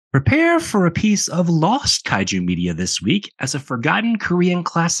Prepare for a piece of lost kaiju media this week as a forgotten Korean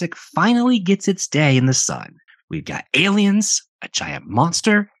classic finally gets its day in the sun. We've got aliens, a giant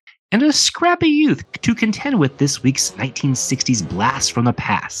monster, and a scrappy youth to contend with this week's 1960s blast from the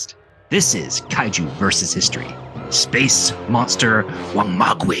past. This is Kaiju versus History. Space Monster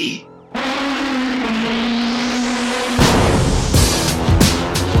WangMagwi.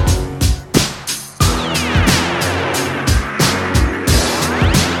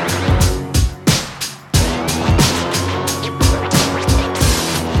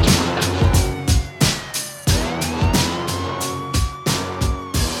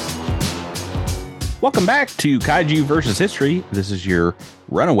 Welcome back to Kaiju versus History. This is your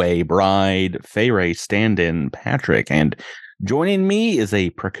runaway bride, Feyre stand-in, Patrick. And joining me is a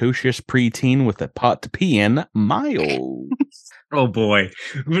precocious preteen with a pot to pee in, Miles. Oh boy.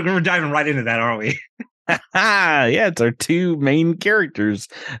 We're diving right into that, aren't we? Yeah, it's our two main characters,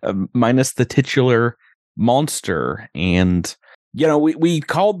 minus the titular monster. And, you know, we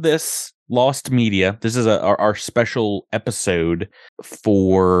called this Lost Media. This is our special episode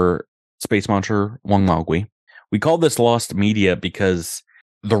for Space Monster WangMagwi. We called this Lost Media because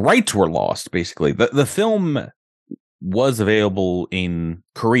the rights were lost, basically. The film was available in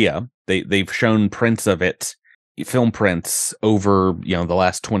Korea. They've shown prints of it, film prints, over, you know, the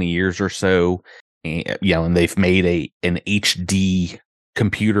last 20 years or so. And, you know, and they've made an HD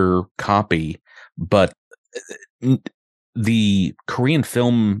computer copy, but the Korean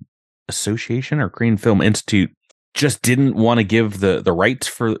Film Association or Korean Film Institute just didn't want to give the rights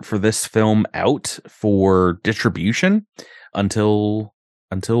for this film out for distribution until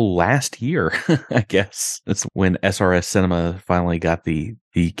last year. I guess that's when SRS Cinema finally got the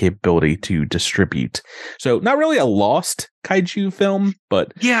capability to distribute. So not really a lost kaiju film,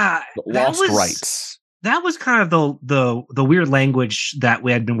 but yeah, lost rights. That was kind of the weird language that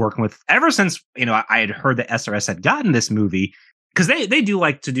we had been working with ever since, you know, I had heard that SRS had gotten this movie. Because they do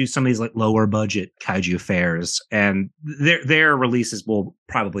like to do some of these like lower budget kaiju affairs, and their releases will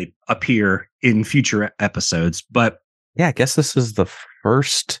probably appear in future episodes. But yeah, I guess this is the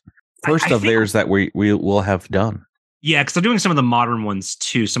first of theirs that we will have done. Yeah, because they're doing some of the modern ones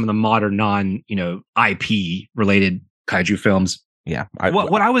too, some of the modern IP related kaiju films. Yeah, I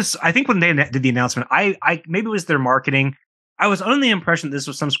think when they did the announcement, I maybe it was their marketing. I was under the impression this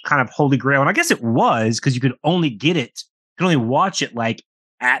was some kind of holy grail, and I guess it was because you could only get it. Can only watch it like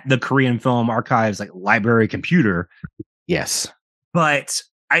at the Korean Film Archives, like library computer. Yes. But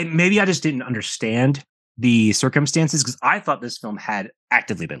I just didn't understand the circumstances because I thought this film had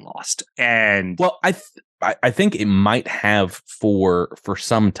actively been lost. And well, I think it might have for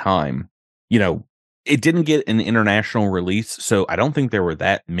some time. You know, it didn't get an international release, so I don't think there were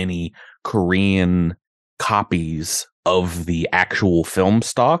that many Korean copies of the actual film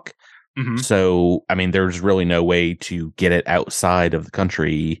stock. Mm-hmm. So, I mean, there's really no way to get it outside of the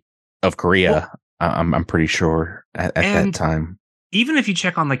country of Korea. Well, I'm pretty sure at that time. Even if you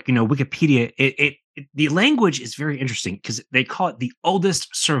check on Wikipedia, the language is very interesting because they call it the oldest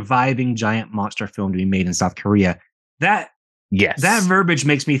surviving giant monster film to be made in South Korea. That verbiage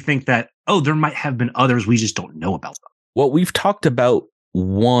makes me think that, there might have been others we just don't know about them. Well, we've talked about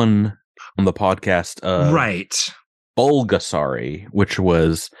one on the podcast. Right. Bulgasari, which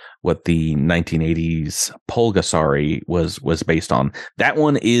was what the 1980s Pulgasari was based on. That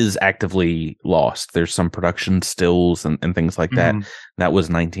one is actively lost. There's some production stills and things like that. Mm-hmm. That was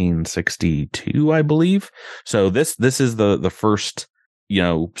 1962, I believe. So this is the first,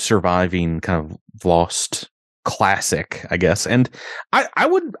 surviving kind of lost classic, I guess. And I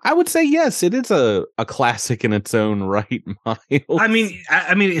would say yes, it is a classic in its own right, Miles. I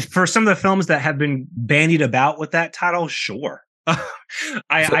mean, for some of the films that have been bandied about with that title, sure.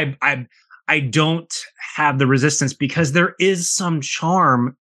 I don't have the resistance because there is some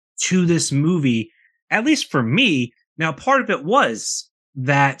charm to this movie, at least for me. Now, part of it was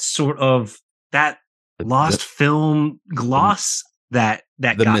that sort of that lost film gloss that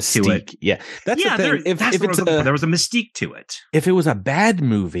got mystique. To it. Yeah, that's the thing. There was a mystique to it. If it was a bad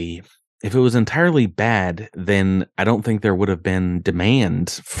movie, if it was entirely bad, then I don't think there would have been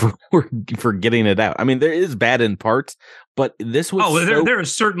demand for getting it out. I mean, there is bad in parts, but this was there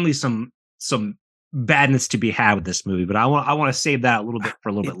is certainly some badness to be had with this movie, but I want to save that a little bit for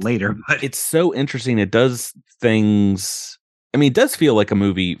a little bit later. But it's so interesting. It does things. I mean, it does feel like a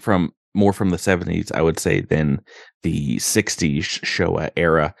movie more from the 70s, I would say, than the 60s Showa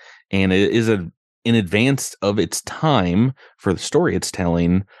era. And it is in advance of its time for the story it's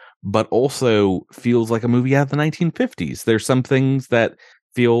telling, but also feels like a movie out of the 1950s. There's some things that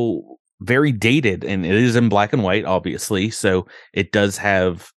feel very dated, and it is in black and white, obviously. So it does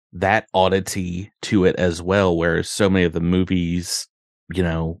have that oddity to it as well, whereas so many of the movies,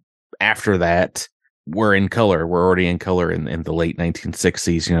 after that were in color. We're already in color in the late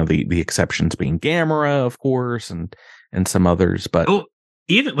 1960s, the exceptions being Gamera, of course, and some others. But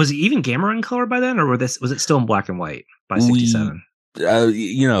was it even Gamera in color by then, or was it still in black and white by 67?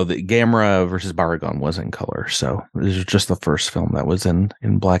 The Gamera versus Baragon was in color, so this was just the first film that was in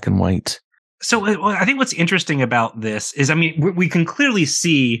black and white. So I think what's interesting about this is, we can clearly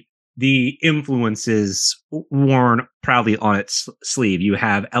see the influences worn proudly on its sleeve. You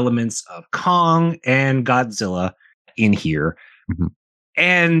have elements of Kong and Godzilla in here,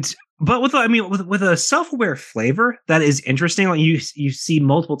 but with a self-aware flavor that is interesting. Like you see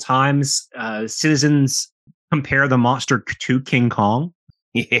multiple times, citizens compare the monster to King Kong.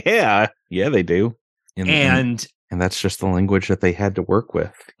 Yeah, they do, and that's just the language that they had to work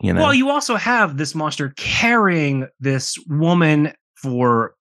with. Well, you also have this monster carrying this woman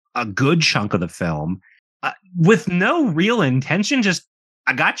for a good chunk of the film, with no real intention. Just,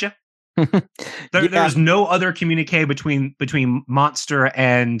 I gotcha. There's no other communique between monster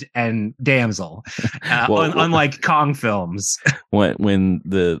and damsel, unlike Kong films. when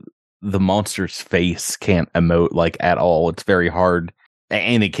the monster's face can't emote like at all, it's very hard.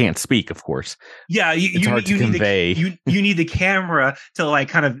 And it can't speak, of course. Yeah, it's hard to convey. You need the camera to like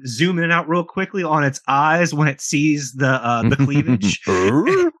kind of zoom in and out real quickly on its eyes when it sees the cleavage.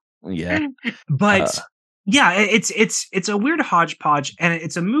 Yeah, but it's a weird hodgepodge, and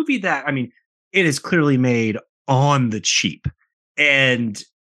it's a movie that it is clearly made on the cheap, and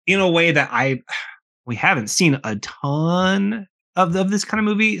in a way that we haven't seen a ton of this kind of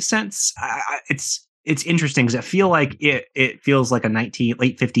movie since. It's interesting because I feel like it feels like a late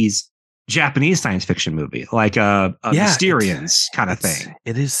 50s Japanese science fiction movie, like a Mysterians kind of thing.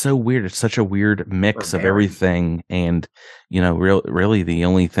 It is so weird. It's such a weird mix of everything. And, really the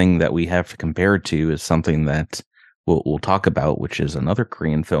only thing that we have to compare it to is something that we'll talk about, which is another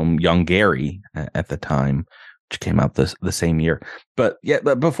Korean film, Young Gary, at the time, which came out the same year. But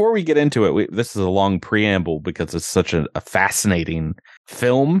before we get into it, this is a long preamble because it's such a fascinating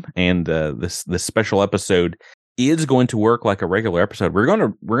film, and this special episode is going to work like a regular episode. We're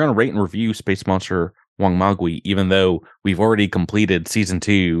gonna rate and review Space Monster WangMagwi, even though we've already completed season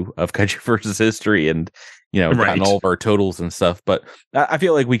 2 of Kaiju versus History and gotten all of our totals and stuff. But I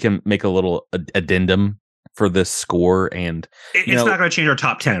feel like we can make a little addendum for this score, and it's not going to change our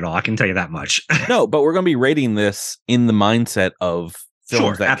top 10 at all. I can tell you that much. No, but we're going to be rating this in the mindset of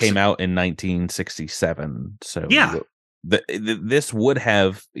films that came out in 1967. So this would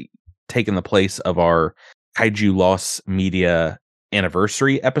have taken the place of our Kaiju Lost Media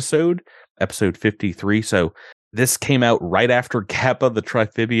anniversary episode 53. So this came out right after Kappa the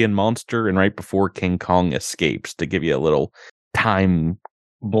Triphibian Monster and right before King Kong Escapes, to give you a little time.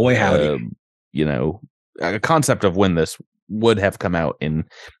 Boy, howdy. A concept of when this would have come out in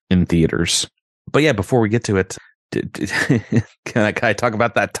theaters. But yeah, before we get to it, can I talk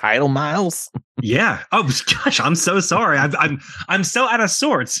about that title, Miles? Yeah. Oh gosh, I'm so sorry. I'm so out of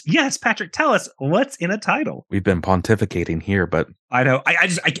sorts. Yes, Patrick, tell us what's in a title. We've been pontificating here, but I know. I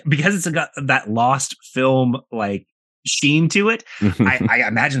just because it's got that lost film like sheen to it. I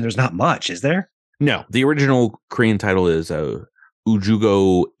imagine there's not much, is there? No, the original Korean title is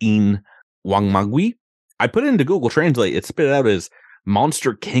Ujugo in WangMagwi. I put it into Google Translate. It spit it out as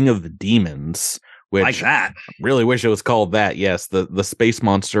Monster King of the Demons, which like that. I really wish it was called that. Yes, the space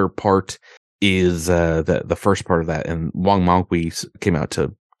monster part is the first part of that, and WangMagwi came out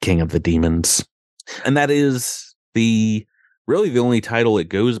to King of the Demons, and that is really the only title it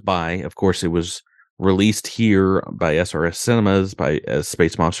goes by. Of course, it was released here by SRS Cinemas as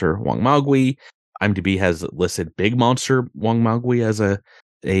Space Monster WangMagwi. IMDb has listed Big Monster WangMagwi as a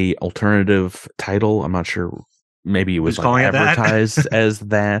alternative title. I'm not sure. Maybe it was like advertised as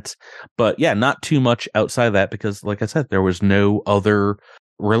that, but yeah, not too much outside of that because, like I said, there was no other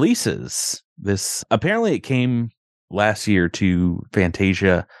releases. This apparently it came last year to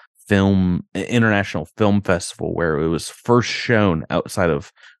Fantasia International Film Festival, where it was first shown outside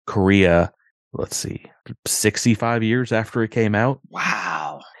of Korea. Let's see, 65 years after it came out.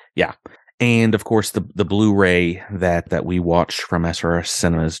 Wow. Yeah. And of course, the Blu-ray that we watched from SRS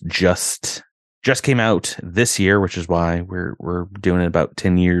Cinemas just came out this year, which is why we're doing it about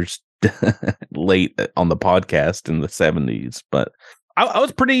 10 years late on the podcast in the 70s. But I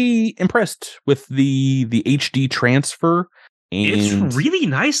was pretty impressed with the HD transfer. And it's really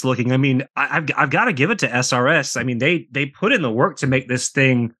nice looking. I mean, I've got to give it to SRS. I mean, they put in the work to make this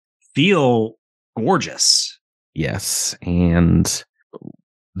thing feel gorgeous. Yes, and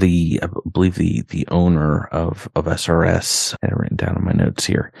I believe the owner of SRS, I had it written down in my notes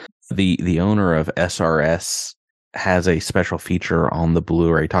here. The owner of SRS has a special feature on the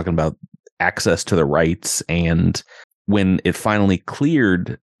Blu-ray talking about access to the rights, and when it finally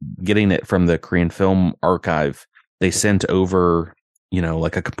cleared getting it from the Korean Film Archive, they sent over,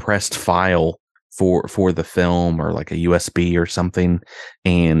 like a compressed file for the film, or like a USB or something.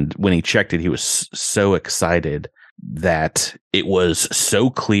 And when he checked it, he was so excited that it was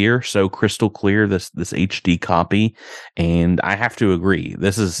so clear, so crystal clear, this HD copy. And I have to agree,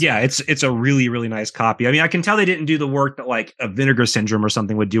 it's a really, really nice copy. I mean, I can tell they didn't do the work that like a Vinegar Syndrome or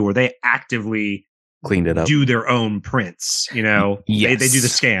something would do, where they actively cleaned it up, do their own prints. Yes. They do the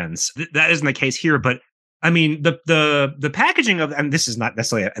scans. That isn't the case here, but I mean, the packaging of, and this is not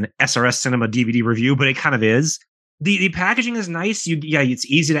necessarily an SRS Cinema DVD review, but it kind of is. The packaging is nice. It's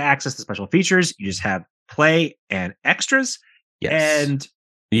easy to access the special features. You just have play and extras. Yes. And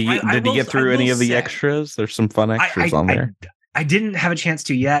did you get through any of the extras? There's some fun extras on there. I didn't have a chance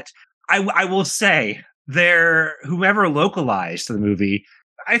to yet. I will say, whoever localized the movie,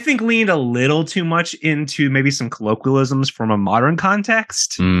 I think leaned a little too much into maybe some colloquialisms from a modern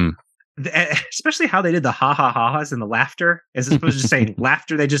context. Especially how they did the ha ha ha-has and the laughter, as opposed to saying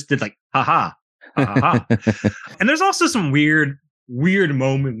laughter. They just did like ha ha ha ha ha. And there's also some weird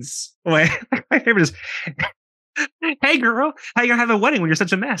moments. My favorite is, "Hey girl, how you gonna have a wedding when you're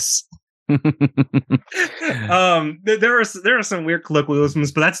such a mess?" There are some weird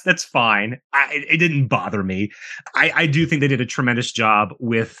colloquialisms, but that's fine. It didn't bother me. I do think they did a tremendous job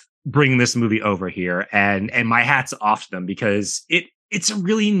with bringing this movie over here, and my hat's off to them, because it's a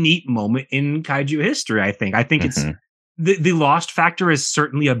really neat moment in kaiju history. I think it's the lost factor is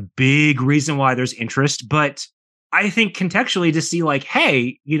certainly a big reason why there's interest, but I think contextually to see like,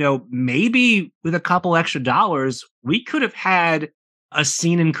 hey, maybe with a couple extra dollars, we could have had a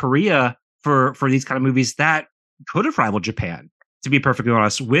scene in Korea for these kind of movies that could have rivaled Japan, to be perfectly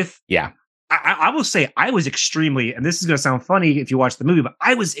honest with. Yeah. I will say I was extremely, and this is going to sound funny if you watch the movie, but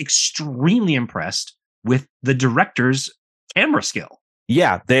I was extremely impressed with the director's camera skill.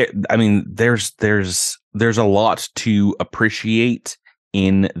 Yeah, there's a lot to appreciate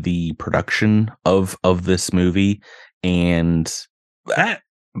in the production of this movie, and that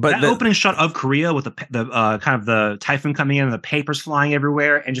opening shot of Korea with the kind of the typhoon coming in and the papers flying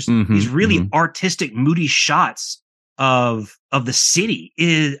everywhere, and just these really artistic, moody shots of the city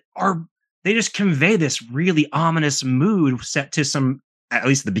they just convey this really ominous mood set to some, at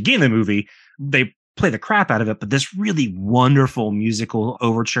least at the beginning of the movie. They play the crap out of it, but this really wonderful musical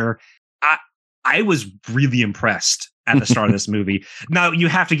overture. I was really impressed at the start of this movie. Now you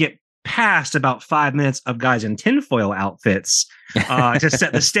have to get past about 5 minutes of guys in tinfoil outfits to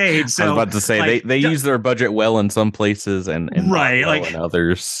set the stage. So I was about to say, like, they use their budget well in some places and right, well in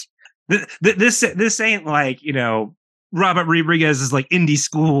others. This ain't like, Robert Rodriguez is like indie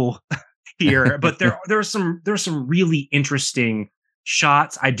school here, but there's some really interesting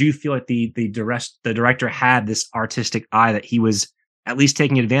shots. I do feel like the director had this artistic eye that he was at least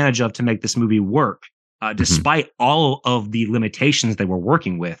taking advantage of to make this movie work, despite all of the limitations they were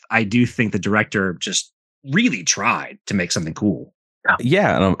working with. I do think the director just really tried to make something cool.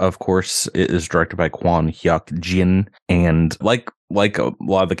 Yeah, and of course it is directed by Kwon Hyuk Jin, and like a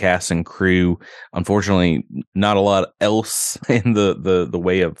lot of the cast and crew, unfortunately, not a lot else in the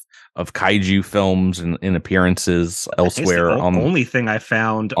way of kaiju films and in appearances elsewhere. The only thing I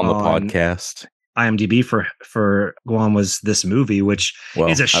found on the podcast IMDb for Guam was this movie, which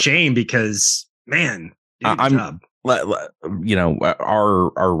is a shame because, man, our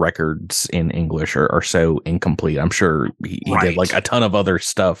records in English are so incomplete. I'm sure he did like a ton of other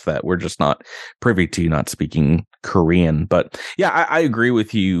stuff that we're just not privy to, not speaking Korean. But yeah, I agree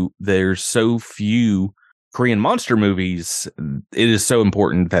with you. There's so few Korean monster movies. It is so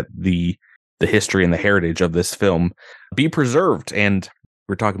important that the history and the heritage of this film be preserved. And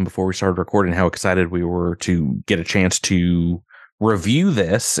we were talking before we started recording how excited we were to get a chance to review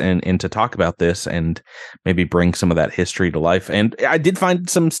this and to talk about this and maybe bring some of that history to life. And I did find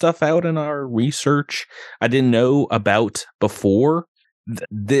some stuff out in our research I didn't know about before.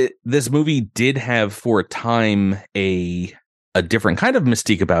 This movie did have for a time a different kind of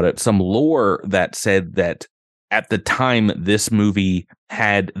mystique about it. Some lore that said that at the time this movie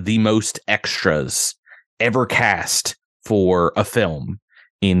had the most extras ever cast for a film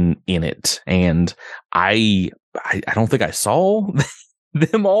in it. And I don't think I saw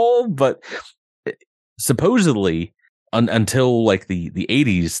them all, but supposedly until like the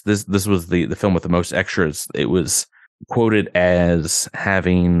 80s, this was the film with the most extras. It was quoted as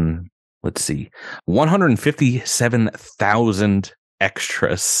having, 157,000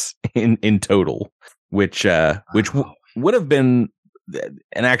 extras in total, which would have been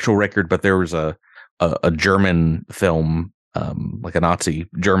an actual record, but there was a German film, like a Nazi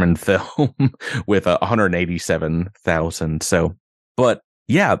German film with 187,000. So, but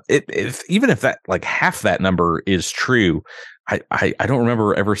yeah, even if that, like, half that number is true, I don't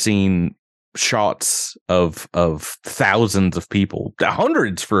remember ever seeing shots of thousands of people,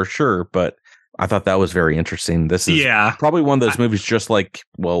 hundreds for sure, but I thought that was very interesting. This is probably one of those movies, just like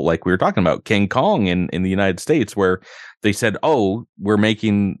we were talking about King Kong in the United States, where they said, oh, we're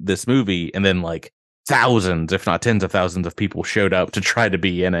making this movie, and then like thousands, if not tens of thousands of people showed up to try to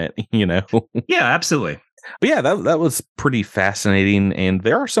be in it, you know? Yeah, absolutely. But yeah, that was pretty fascinating, and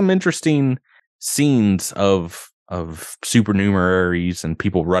there are some interesting scenes of supernumeraries and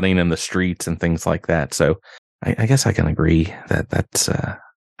people running in the streets and things like that. So I guess I can agree that's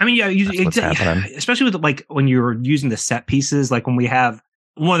I mean, yeah, especially with like when you're using the set pieces, like when we have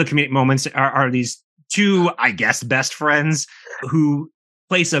one of the comedic moments are these two, I guess, best friends who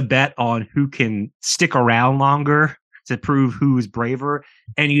place a bet on who can stick around longer to prove who's braver.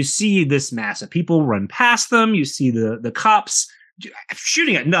 And you see this mass of people run past them. You see the cops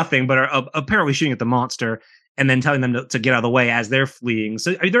shooting at nothing, but are apparently shooting at the monster, and then telling them to get out of the way as they're fleeing.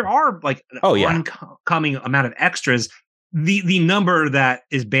 So I mean, there are like oncoming amount of extras. The number that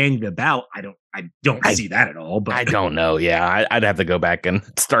is bandied about, I don't see that at all. But I don't know. Yeah, I'd have to go back and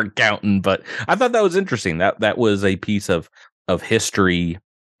start counting. But I thought that was interesting. That was a piece of history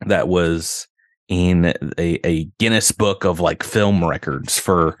that was in a Guinness Book of like film records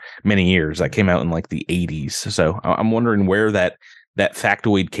for many years. That came out in like the 80s. So I'm wondering where that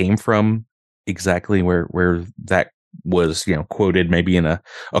factoid came from, exactly where that was, quoted maybe in a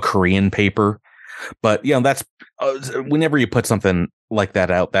Korean paper. But that's whenever you put something like that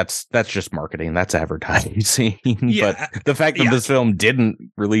out, that's just marketing, that's advertising. But the fact that this film didn't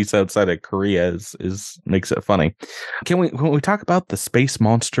release outside of Korea is makes it funny. Can we talk about the space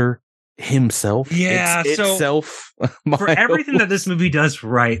monster himself? Yeah, itself. For everything that this movie does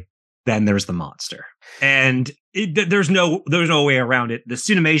right, then there's the monster, and there's no way around it. The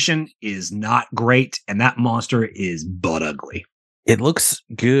cinemation is not great, and that monster is butt ugly. It looks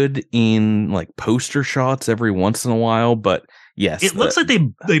good in like poster shots every once in a while, but yes, it looks like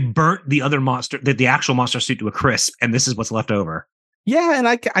they burnt the other monster, the actual monster suit, to a crisp, and this is what's left over. Yeah, and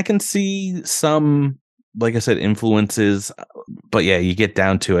I can see some, like I said, influences, but yeah, you get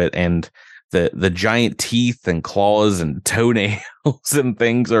down to it, and the giant teeth and claws and toenails and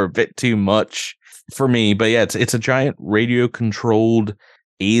things are a bit too much for me. But yeah, it's a giant radio controlled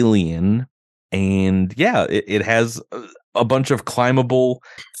alien, and yeah, it has a bunch of climbable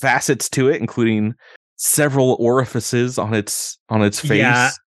facets to it, including several orifices on its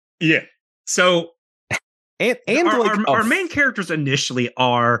face. Yeah. So, and our main characters initially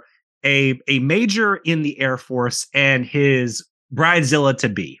are a major in the Air Force and his bridezilla to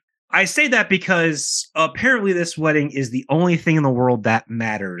be. I say that because apparently this wedding is the only thing in the world that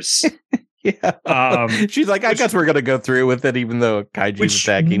matters. Yeah. She's like, I guess we're going to go through with it, even though Kaiju's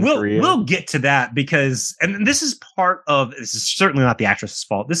attacking Korea. We'll get to that because, and this is certainly not the actress's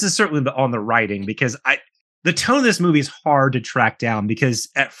fault. This is certainly on the writing, because the tone of this movie is hard to track down, because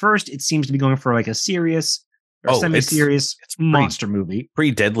at first it seems to be going for like a serious or semi-serious monster movie.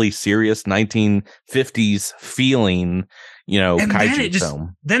 Pretty deadly serious 1950s feeling, and kaiju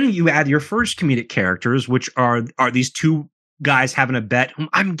film. Then you add your first comedic characters, which are these two guys having a bet whom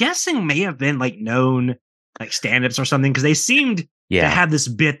I'm guessing may have been like known like stand-ups or something, because they seemed to have this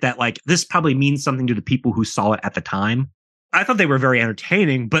bit that like this probably means something to the people who saw it at the time. I thought they were very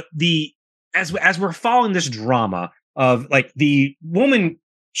entertaining, but as we're following this drama of like the woman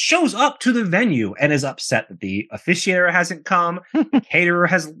shows up to the venue and is upset that the officiator hasn't come, the caterer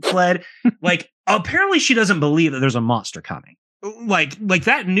has fled. Like apparently she doesn't believe that there's a monster coming. Like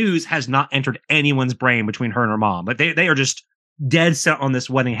that news has not entered anyone's brain between her and her mom, but they are just dead set on this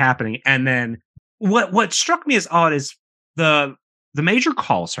wedding happening. And then what struck me as odd is the major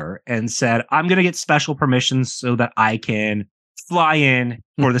calls her and said, I'm going to get special permissions so that I can fly in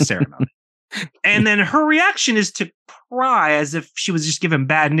for the ceremony. And then her reaction is to cry as if she was just given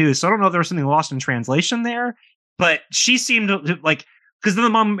bad news. So I don't know if there was something lost in translation there, but she seemed to like, because then the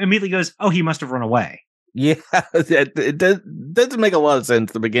mom immediately goes, oh, he must have run away. Yeah, it doesn't make a lot of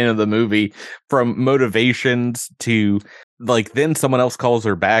sense at the beginning of the movie, from motivations to like then someone else calls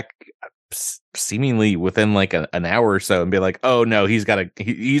her back seemingly within like an hour or so and be like, oh no, he's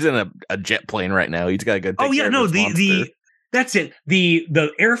in a jet plane right now, he's got to go take care of this monster. That's it.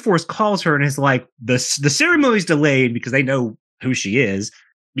 The Air Force calls her and is like, the ceremony's delayed because they know who she is,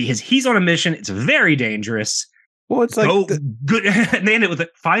 because he's on a mission. It's very dangerous. Well, it's like go good. And they ended with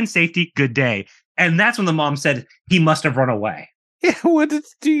find safety, good day. And that's when the mom said he must have run away. Yeah,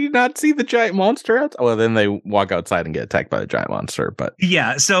 do you not see the giant monster out? Well, then they walk outside and get attacked by the giant monster. But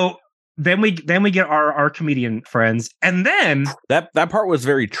yeah, so then we get our comedian friends, and then that part was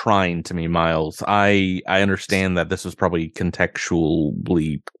very trying to me, Miles. I understand that this was probably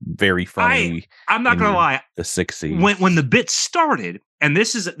contextually very funny. I'm not gonna lie, the 60s when the bit started, and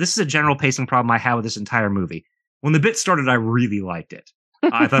this is a general pacing problem I have with this entire movie. When the bit started, I really liked it.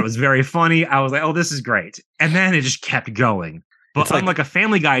 I thought it was very funny. I was like, oh, this is great. And then it just kept going. But it's unlike a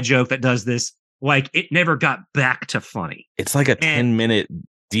Family Guy joke that does this, like it never got back to funny. It's like a 10-minute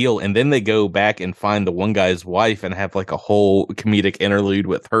deal. And then they go back and find the one guy's wife and have like a whole comedic interlude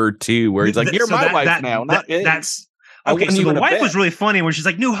with her too, where he's like, you're my wife now. That's okay. So the wife was really funny when she's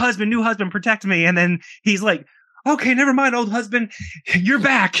like, new husband, protect me. And then he's like, okay, never mind, old husband, you're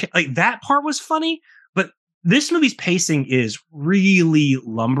back. Like that part was funny. But this movie's pacing is really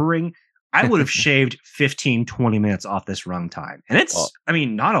lumbering. I would have shaved 15, 20 minutes off this runtime. And it's,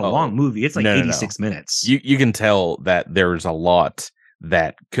 not a long movie. It's like 86 minutes. You can tell that there's a lot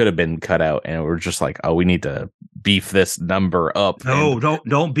that could have been cut out. And we're just like, oh, we need to beef this number up. No,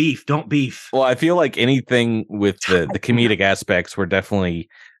 don't beef. Don't beef. Well, I feel like anything with the comedic aspects were definitely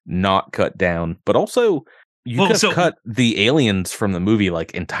not cut down. But also, you could have cut the aliens from the movie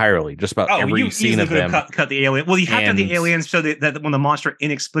like entirely, just about every scene of them. Cut the alien. Well, you have to have the aliens so that when the monster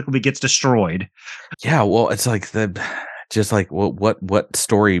inexplicably gets destroyed. Yeah, well, it's like what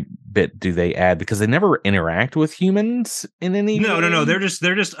story bit do they add? Because they never interact with humans in any. No. They're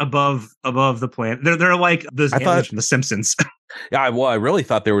just above the planet. They're like those aliens from The Simpsons. Yeah, well, I really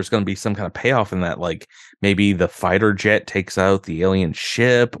thought there was going to be some kind of payoff in that, like maybe the fighter jet takes out the alien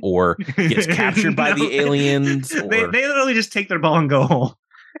ship or gets captured by the aliens. They literally just take their ball and go home.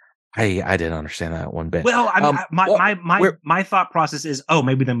 I didn't understand that one bit. Well, my thought process is,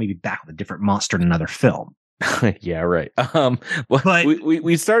 maybe they'll be back with a different monster in another film. Yeah, right. But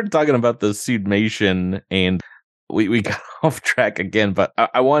we started talking about the Suitmation and we got off track again. But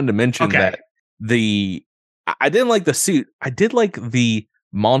I wanted to mention that I didn't like the suit. I did like the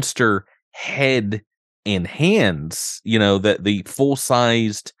monster head and hands, the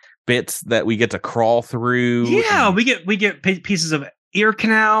full-sized bits that we get to crawl through. Yeah, we get pieces of ear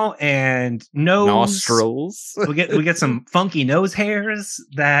canal and nose nostrils. we get some funky nose hairs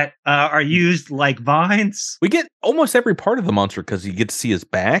that are used like vines. We get almost every part of the monster because you get to see his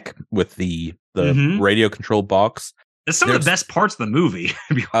back with the radio control box. It's some of the best parts of the movie.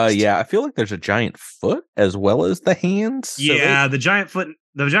 Yeah, I feel like there's a giant foot as well as the hands. So the giant foot.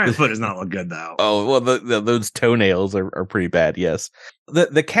 The giant foot does not look good though. Oh well, those toenails are pretty bad. Yes,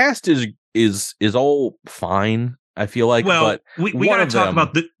 the cast is all fine. I feel like, but we gotta talk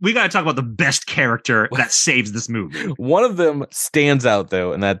about the best character that saves this movie. One of them stands out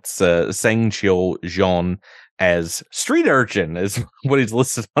though, and that's Sang-Chil Jeon as street urchin is what he's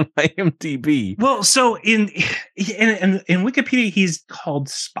listed on IMDb. Well, so in Wikipedia, he's called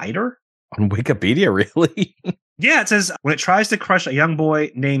Spider. On Wikipedia, really? Yeah, it says when it tries to crush a young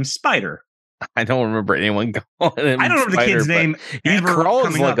boy named Spider. I don't remember anyone calling him. I don't remember the kid's name. He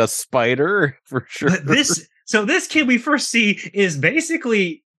crawls like a spider for sure. But this kid we first see is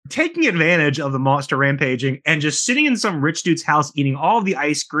basically taking advantage of the monster rampaging and just sitting in some rich dude's house eating all of the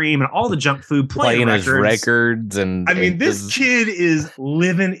ice cream and all the junk food, playing his records. And I mean, this kid is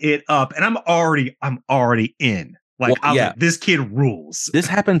living it up, and I'm already in. Like, this kid rules. This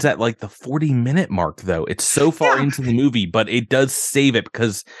happens at like the 40-minute mark, though. It's so far into the movie, but it does save it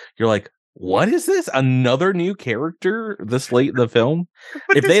because you're like, what is this? Another new character this late in the film?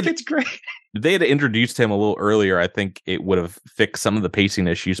 But this kid's great. If they had introduced him a little earlier, I think it would have fixed some of the pacing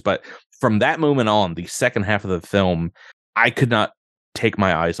issues. But from that moment on, the second half of the film, I could not take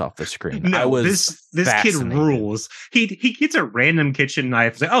my eyes off the screen. No, this kid rules. He gets a random kitchen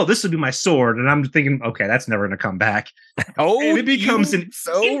knife. Like, oh, this would be my sword, and I'm thinking, okay, that's never going to come back. Oh, and it becomes an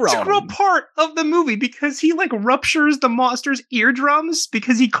integral part of the movie because he like ruptures the monster's eardrums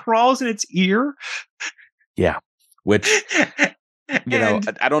because he crawls in its ear. Yeah, which.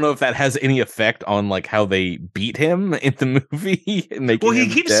 I don't know if that has any effect on like how they beat him in the movie.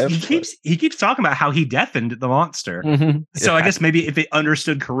 He keeps talking about how he deafened the monster. Mm-hmm. So I guess maybe if it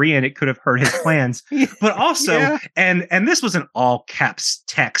understood Korean, it could have hurt his plans. But also, and this was an all caps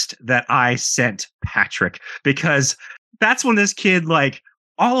text that I sent Patrick because that's when this kid like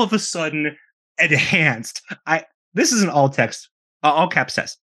all of a sudden enhanced. This is an all caps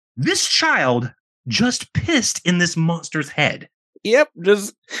text. This child just pissed in this monster's head. Yep,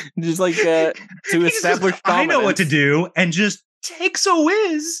 just like to establish. I know what to do, and just takes a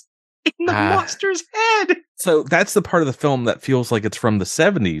whiz. in the monster's head. So that's the part of the film that feels like it's from the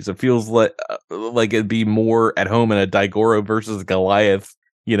 70s. It feels like it'd be more at home in a Daigoro versus Goliath,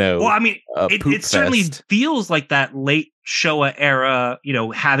 Well, I mean, it certainly fest. feels like that late Showa era,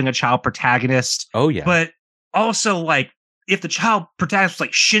 having a child protagonist. Oh, yeah. But also, like, if the child protagonist was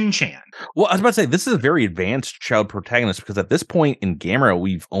like Shin-chan. Well, I was about to say, this is a very advanced child protagonist because at this point in Gamera,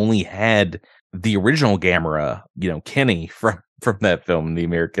 we've only had the original Gamera, Kenny from that film, the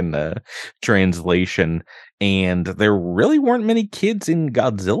American translation. And there really weren't many kids in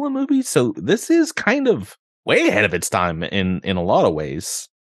Godzilla movies. So this is kind of way ahead of its time in a lot of ways.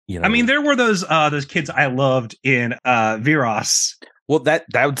 I mean, there were those kids I loved in Viras. Well, that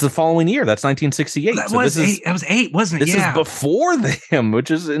was the following year. That's 1968. That was 8, wasn't it? This is before them, which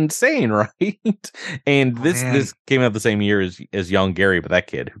is insane, right? And this came out the same year as Young Gary, but that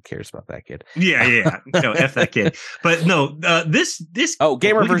kid, who cares about that kid? Yeah. No, F that kid. But no, this. Oh,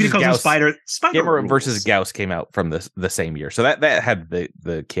 Gamer versus Gauss. Spider Gamer versus Gauss came out from the same year, so that had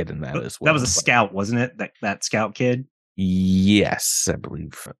the kid in that as well. That was a scout, wasn't it? That scout kid. Yes, I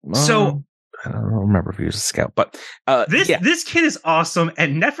believe. So. I don't remember if he was a scout, but this kid is awesome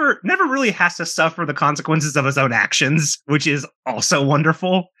and never really has to suffer the consequences of his own actions, which is also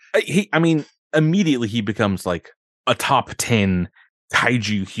wonderful. Immediately he becomes like a top 10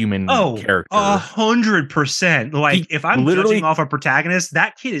 kaiju human character. 100%. Like, if I'm judging off a protagonist,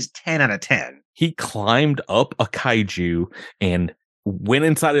 that kid is 10 out of 10. He climbed up a kaiju and went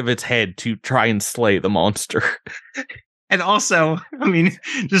inside of its head to try and slay the monster. And also,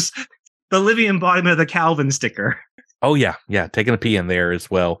 just the living embodiment of the Calvin sticker. Oh yeah, taking a pee in there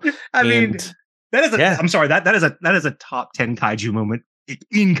as well. That is I'm sorry, that is a top 10 kaiju moment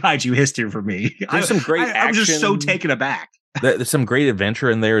in kaiju history for me. There's some great action. I'm just so taken aback. There's some great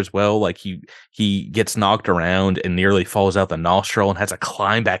adventure in there as well. Like he gets knocked around and nearly falls out the nostril and has to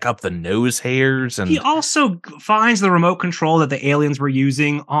climb back up the nose hairs. And he also finds the remote control that the aliens were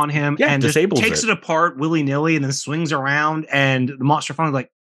using on him and just takes it apart willy-nilly and then swings around, and the monster finally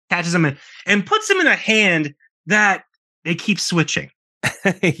catches him and puts him in a hand that they keep switching.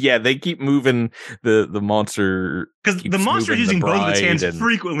 Yeah, they keep moving the monster because the monster using both of its hands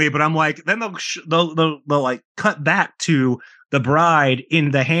frequently. But I'm like, then they'll like cut back to the bride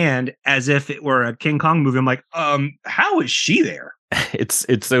in the hand as if it were a King Kong movie. I'm like, how is she there? It's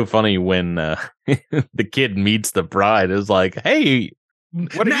so funny when the kid meets the bride. It's like, hey,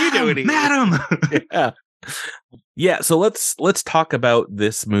 what are you doing here, madam? Yeah, so let's talk about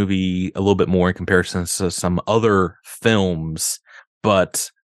this movie a little bit more in comparison to some other films. But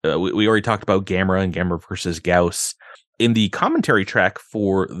we already talked about Gamera and Gamera versus Gauss. In the commentary track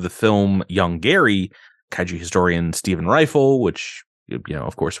for the film Young Gary, kaiju historian Stephen Reifel, which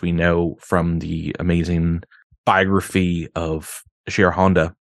of course we know from the amazing biography of Ishiro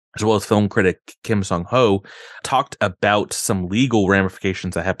Honda, as well as film critic Kim Sung-ho, talked about some legal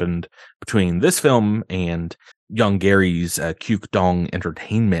ramifications that happened between this film and Young Gary's Kyuk-dong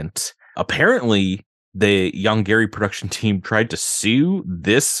Entertainment. Apparently, the Young Gary production team tried to sue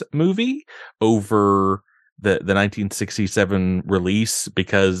this movie over the 1967 release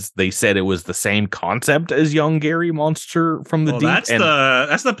because they said it was the same concept as Young Gary Monster from the Deep. That's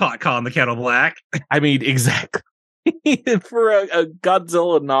the pot calling the kettle black. Exactly. For a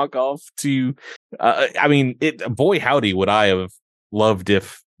Godzilla knockoff to, boy howdy would I have loved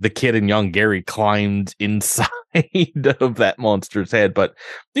if the kid in Young Gary climbed inside of that monster's head. But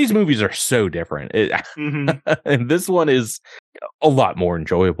these movies are so different. And this one is a lot more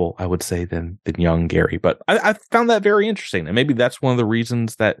enjoyable, I would say, than Young Gary. But I found that very interesting. And maybe that's one of the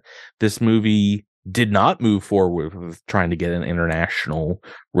reasons that this movie did not move forward with trying to get an international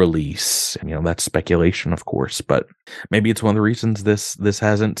release. And, that's speculation, of course. But maybe it's one of the reasons this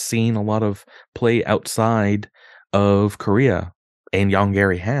hasn't seen a lot of play outside of Korea. And Young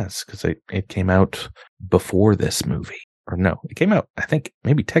Gary has, because it came out before this movie. Or no, it came out, I think,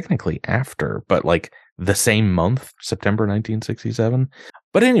 maybe technically after, but like the same month, September 1967.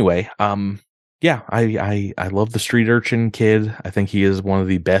 But anyway, I love the street urchin kid. I think he is one of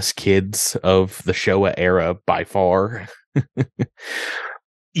the best kids of the Showa era by far.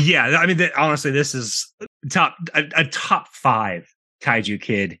 Yeah, honestly, this is a top 5 kaiju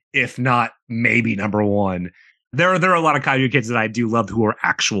kid, if not maybe number 1. There are a lot of kaiju kids that I do love who are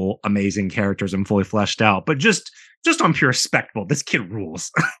actual amazing characters and fully fleshed out, but just on pure spectacle, this kid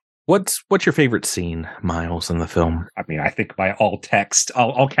rules. What's your favorite scene, Miles, in the film? I think by all caps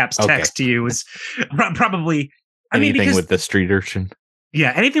text to you is probably anything with the street urchin.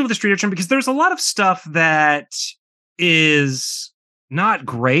 Yeah, anything with the street urchin, because there's a lot of stuff that is not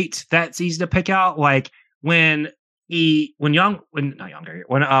great that's easy to pick out, like when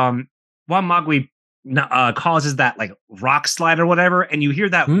WangMagwi causes that like rock slide or whatever, and you hear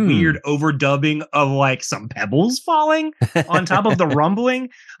that weird overdubbing of like some pebbles falling on top of the rumbling.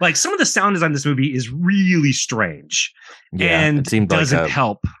 Like some of the sound design in this movie is really strange, and it seemed doesn't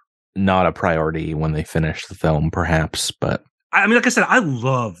help. Not a priority when they finish the film, perhaps, but I mean, like I said, I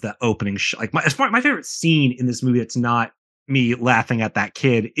love that opening shot. Like my favorite scene in this movie that's not me laughing at that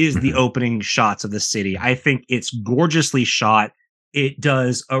kid is the opening shots of the city. I think it's gorgeously shot. It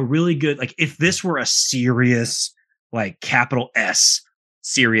does a really good, like if this were a serious, like capital S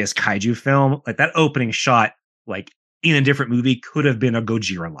serious kaiju film, like that opening shot, like in a different movie could have been a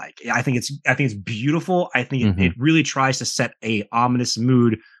Gojira like. I think it's beautiful. I think it really tries to set a ominous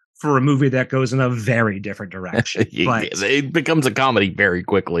mood for a movie that goes in a very different direction. But it becomes a comedy very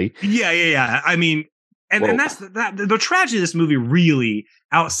quickly. Yeah. I mean, and that's the tragedy of this movie, really,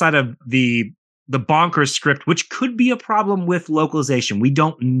 outside of the bonkers script, which could be a problem with localization. We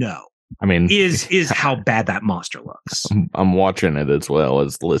don't know. I mean, is how bad that monster looks. I'm watching it as well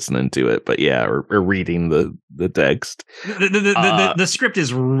as listening to it, but yeah, or reading the text. The script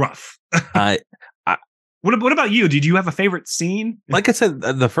is rough. What about you? Did you have a favorite scene? Like I said,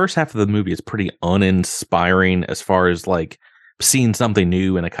 the first half of the movie is pretty uninspiring as far as like seeing something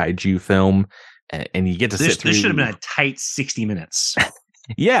new in a kaiju film, and you get to sit through. This should have been a tight 60 minutes.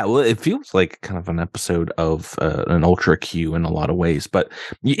 Yeah, well, it feels like kind of an episode of an Ultra Q in a lot of ways, but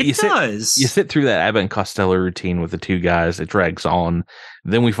you sit through that Abbott and Costello routine with the two guys. It drags on.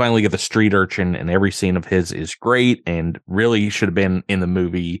 Then we finally get the street urchin, and every scene of his is great and really should have been in the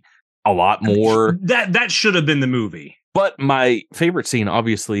movie a lot more. That should have been the movie. But my favorite scene,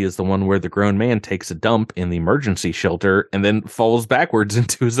 obviously, is the one where the grown man takes a dump in the emergency shelter and then falls backwards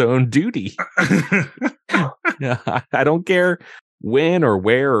into his own duty. I don't care when or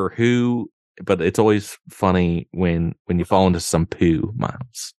where or who, but it's always funny when you fall into some poo,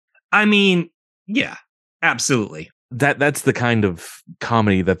 Miles. I mean, yeah, absolutely. That's the kind of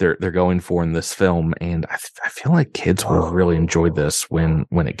comedy that they're going for in this film, and I feel like kids will really enjoy this when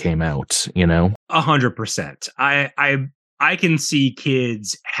it came out. 100%. I can see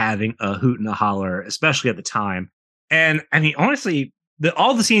kids having a hoot and a holler, especially at the time. And I mean, honestly,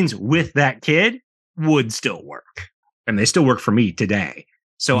 all the scenes with that kid would still work, and they still work for me today.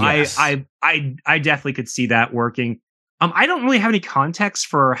 So yes. I definitely could see that working. I don't really have any context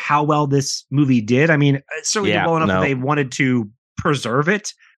for how well this movie did. I mean, it certainly did well enough that they wanted to preserve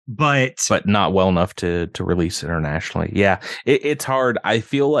it, but not well enough to release internationally. Yeah, it's hard. I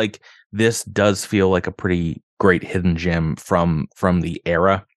feel like this does feel like a pretty great hidden gem from the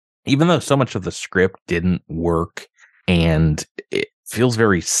era, even though so much of the script didn't work and it feels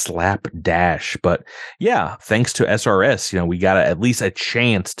very slapdash. But yeah, thanks to SRS, we got at least a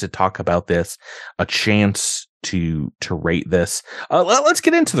chance to talk about this, a chance to rate this. Let's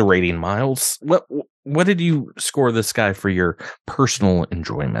get into the rating, Miles. What did you score this guy for your personal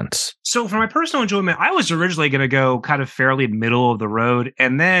enjoyment? So for my personal enjoyment, I was originally going to go kind of fairly middle of the road,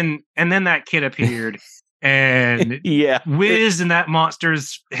 and then that kid appeared and whizzed in that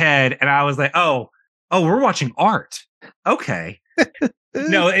monster's head, and I was like, oh, we're watching art. Okay.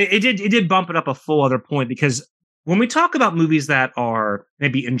 No, it did bump it up a full other point, because when we talk about movies that are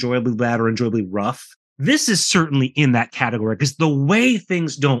maybe enjoyably bad or enjoyably rough, this is certainly in that category, because the way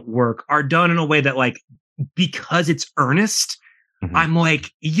things don't work are done in a way that, like, because it's earnest, I'm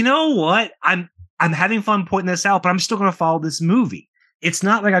like, you know what? I'm having fun pointing this out, but I'm still going to follow this movie. It's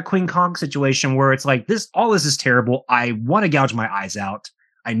not like a King Kong situation where it's like, all this is terrible. I want to gouge my eyes out.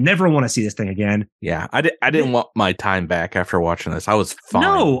 I never want to see this thing again. Yeah, I didn't want my time back after watching this. I was fine.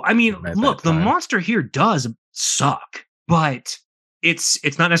 No, I mean, look, the monster here does suck, but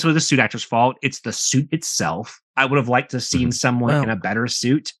it's not necessarily the suit actor's fault. It's the suit itself. I would have liked to have seen someone in a better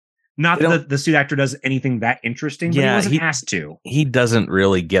suit. Not that the suit actor does anything that interesting, but he wasn't asked to. He doesn't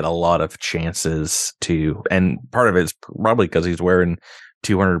really get a lot of chances to, and part of it is probably because he's wearing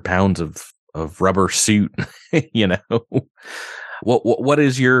 200 pounds of rubber suit, What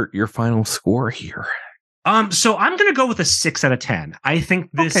is your final score here? So I'm going to go with a 6 out of 10. I think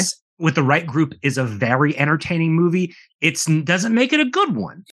this, with the right group, is a very entertaining movie. It doesn't make it a good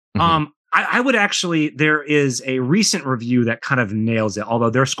one. I would actually, there is a recent review that kind of nails it, although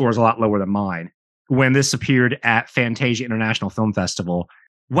their score is a lot lower than mine, when this appeared at Fantasia International Film Festival.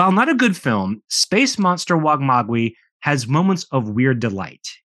 While not a good film, Space Monster WangMagwi has moments of weird delight.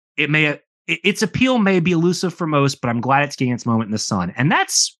 Its appeal may be elusive for most, but I'm glad it's getting its moment in the sun. And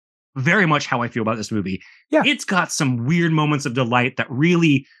that's very much how I feel about this movie. Yeah. It's got some weird moments of delight that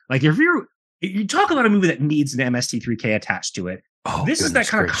really, like, if you talk about a movie that needs an MST3K attached to it, Oh, this is that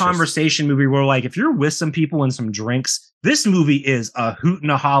kind gracious. of conversation movie where, like, if you're with some people and some drinks, this movie is a hoot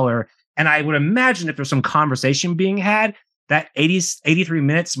and a holler. And I would imagine if there's some conversation being had, that 83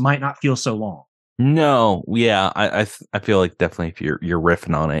 minutes might not feel so long. No, yeah, I feel like definitely if you're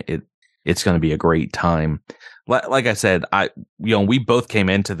riffing on it, it's going to be a great time. Like I said, we both came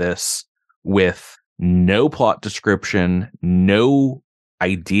into this with no plot description, no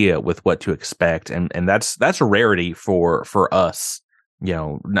idea with what to expect, and that's a rarity for us.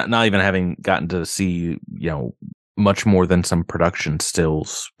 Not even having gotten to see much more than some production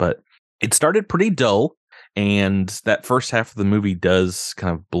stills, but it started pretty dull. And that first half of the movie does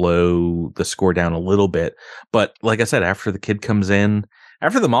kind of blow the score down a little bit. But like I said, after the kid comes in,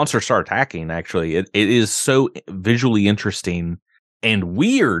 after the monsters start attacking, actually, it is so visually interesting and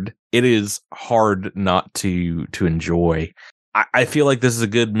weird. It is hard not to enjoy. I feel like this is a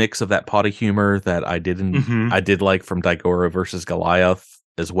good mix of that potty humor that I did like from Daigoro versus Goliath,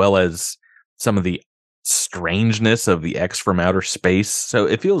 as well as some of the strangeness of the X from outer space. So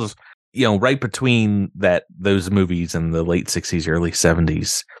it feels right between those movies in the late 60s, early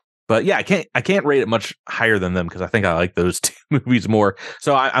 70s. But yeah, I can't rate it much higher than them because I think I like those two movies more.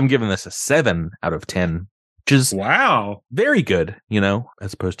 So I'm giving this a 7 out of 10, which is very good,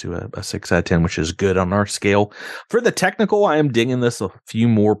 as opposed to a 6 out of 10, which is good on our scale. For the technical, I am digging this a few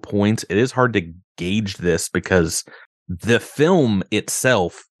more points. It is hard to gauge this because the film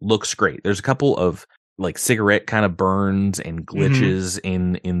itself looks great. There's a couple of like cigarette kind of burns and glitches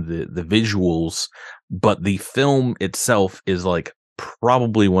in the visuals, but the film itself is like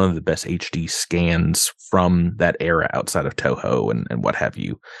probably one of the best HD scans from that era outside of Toho and what have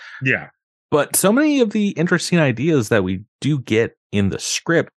you. Yeah. But so many of the interesting ideas that we do get in the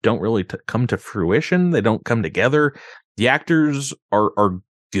script don't really come to fruition. They don't come together. The actors are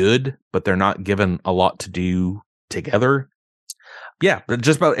good, but they're not given a lot to do together. Yeah, but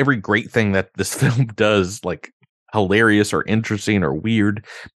just about every great thing that this film does, like hilarious or interesting or weird,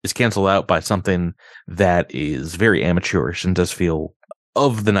 is canceled out by something that is very amateurish and does feel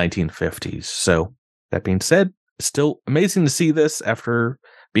of the 1950s. So that being said, it's still amazing to see this after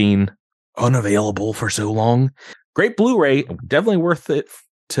being unavailable for so long. Great Blu-ray, definitely worth it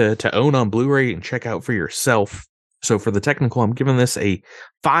to own on Blu-ray and check out for yourself. So for the technical, I'm giving this a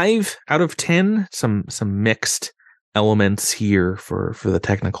 5 out of 10. Some mixed elements here for the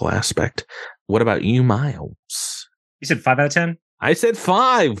technical aspect. What about you, Miles? You said 5 out of 10? I said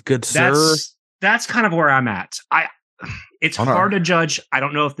 5, good sir. That's kind of where I'm at. It's hard to judge. I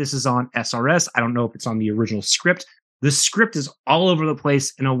don't know if this is on SRS. I don't know if it's on the original script. The script is all over the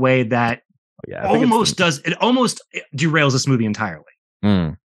place in a way that almost derails this movie entirely.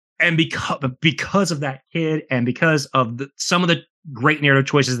 And because of that kid and because of some of the great narrative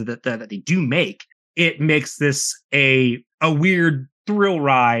choices that they do make, it makes this a weird thrill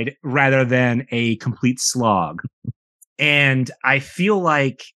ride rather than a complete slog. And I feel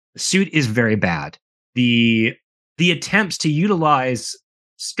like the suit is very bad. The attempts to utilize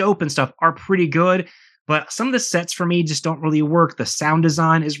scope and stuff are pretty good, but some of the sets for me just don't really work. The sound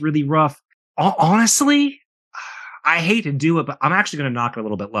design is really rough. Honestly, I hate to do it, but I'm actually going to knock it a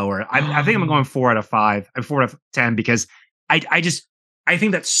little bit lower. I think I'm going 4 out of 5 and 4 out of 10 because I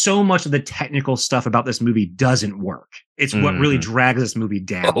think that so much of the technical stuff about this movie doesn't work. It's what really drags this movie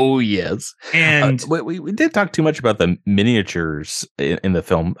down. Oh, yes. And we did talk too much about the miniatures in the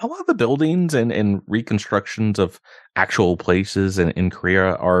film. A lot of the buildings and reconstructions of actual places in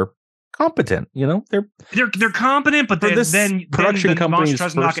Korea are competent. They're competent, but then production the monster company's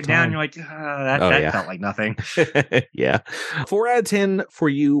tries to knock it down. time. You're like, that felt like nothing. Yeah. 4 out of 10 for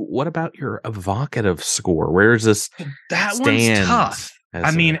you. What about your evocative score? Where is this? That one's tough.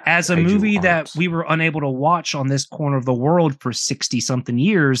 As a movie that we were unable to watch on this corner of the world for 60 something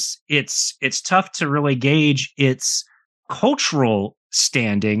years, it's tough to really gauge its cultural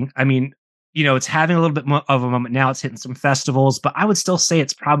standing. It's having a little bit more of a moment now. It's hitting some festivals, but I would still say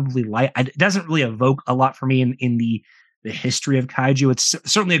it's probably light. It doesn't really evoke a lot for me in the history of kaiju. It's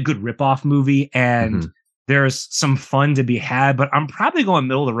certainly a good ripoff movie, and there's some fun to be had, but I'm probably going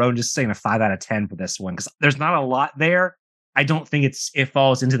middle of the road and just saying a 5 out of 10 for this one because there's not a lot there. I don't think it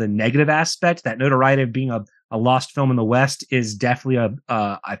falls into the negative aspect. That notoriety of being a lost film in the West is definitely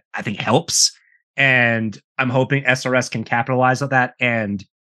I think helps. And I'm hoping SRS can capitalize on that and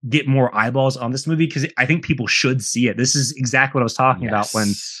get more eyeballs on this movie because I think people should see it. This is exactly what I was talking about when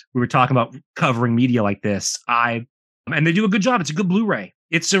we were talking about covering media like this. And they do a good job. It's a good Blu-ray.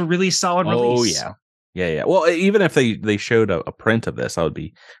 It's a really solid release. Oh, yeah. Well, even if they showed a print of this, I would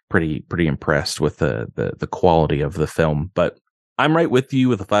be pretty impressed with the quality of the film. But I'm right with you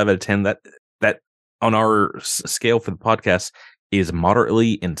with a 5 out of 10. That on our scale for the podcast is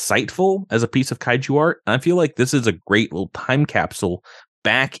moderately insightful as a piece of kaiju art. I feel like this is a great little time capsule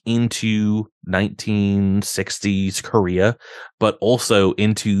back into 1960s Korea, but also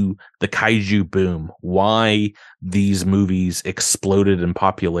into the kaiju boom, why these movies exploded in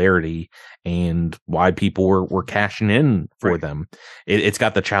popularity and why people were cashing in for them. It's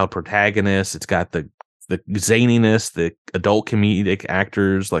got the child protagonist, it's got the zaniness, the adult comedic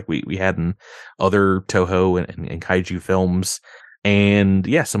actors like we had in other Toho and kaiju films, and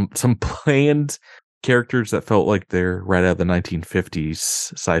yeah, some planned characters that felt like they're right out of the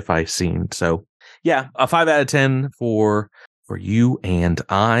 1950s sci-fi scene. So yeah, a 5 out of 10 for you and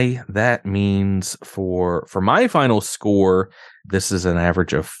I. That means for my final score, this is an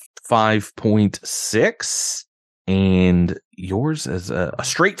average of 5.6, and yours is a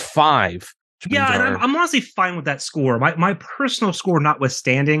straight 5. Yeah, and I'm honestly fine with that score. My personal score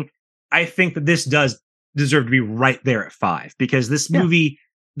notwithstanding, I think that this does deserve to be right there at 5, because this movie,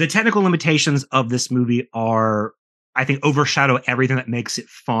 the technical limitations of this movie are, I think, overshadow everything that makes it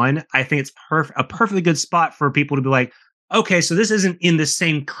fun. I think it's a perfectly good spot for people to be like, okay, so this isn't in the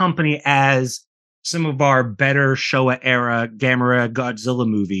same company as some of our better Showa era Gamera Godzilla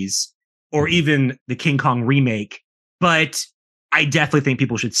movies, or even the King Kong remake. But I definitely think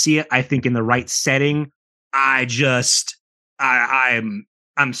people should see it. I think in the right setting, I'm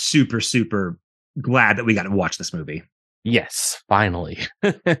super, super glad that we got to watch this movie. Yes, finally.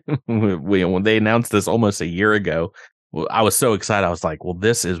 When they announced this almost a year ago, I was so excited. I was like, well,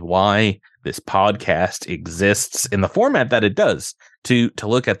 this is why this podcast exists in the format that it does, to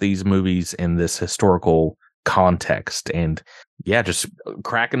look at these movies in this historical context. And yeah, just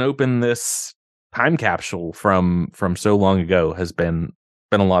cracking open this time capsule from so long ago has been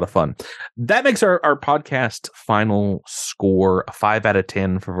a lot of fun. That makes our podcast final score a 5 out of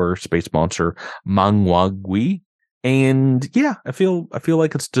 10 for Space Monster WangMagwi. And yeah, I feel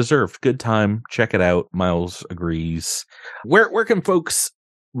like it's deserved. Good time. Check it out. Miles agrees. Where can folks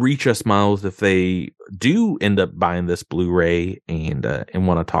reach us, Miles, if they do end up buying this Blu-ray and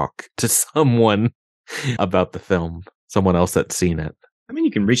want to talk to someone about the film, someone else that's seen it? I mean,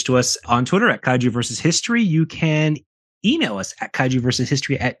 you can reach to us on Twitter at Kaiju versus History. You can email us at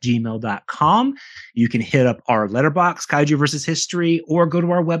kaijuversushistory@gmail.com. You can hit up our letterbox, Kaiju versus History, or go to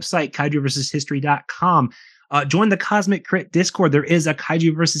our website, kaijuversushistory.com. Join the Cosmic Crit Discord. There is a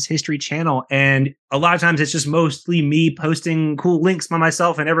Kaiju versus History channel, and a lot of times it's just mostly me posting cool links by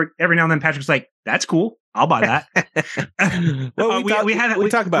myself. And every now and then Patrick's like, "That's cool, I'll buy that." Well, we had a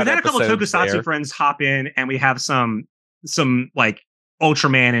couple of Tokusatsu friends hop in, and we have some like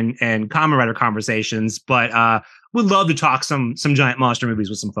Ultraman and Kamen Rider conversations. But we'd love to talk some giant monster movies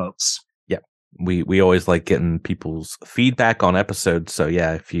with some folks. We always like getting people's feedback on episodes. So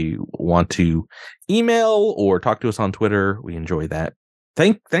yeah, if you want to email or talk to us on Twitter, we enjoy that.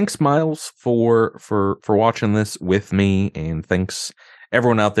 Thanks, Miles, for watching this with me, and thanks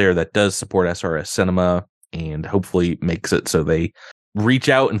everyone out there that does support SRS Cinema and hopefully makes it so they reach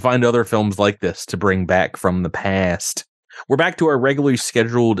out and find other films like this to bring back from the past. We're back to our regularly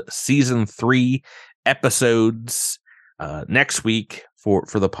scheduled season 3 episodes next week for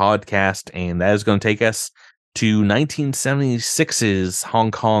the podcast, and that is going to take us to 1976's Hong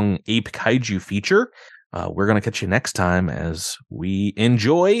Kong Ape Kaiju feature. We're going to catch you next time as we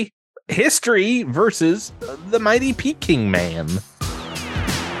enjoy history versus the mighty Peking Man.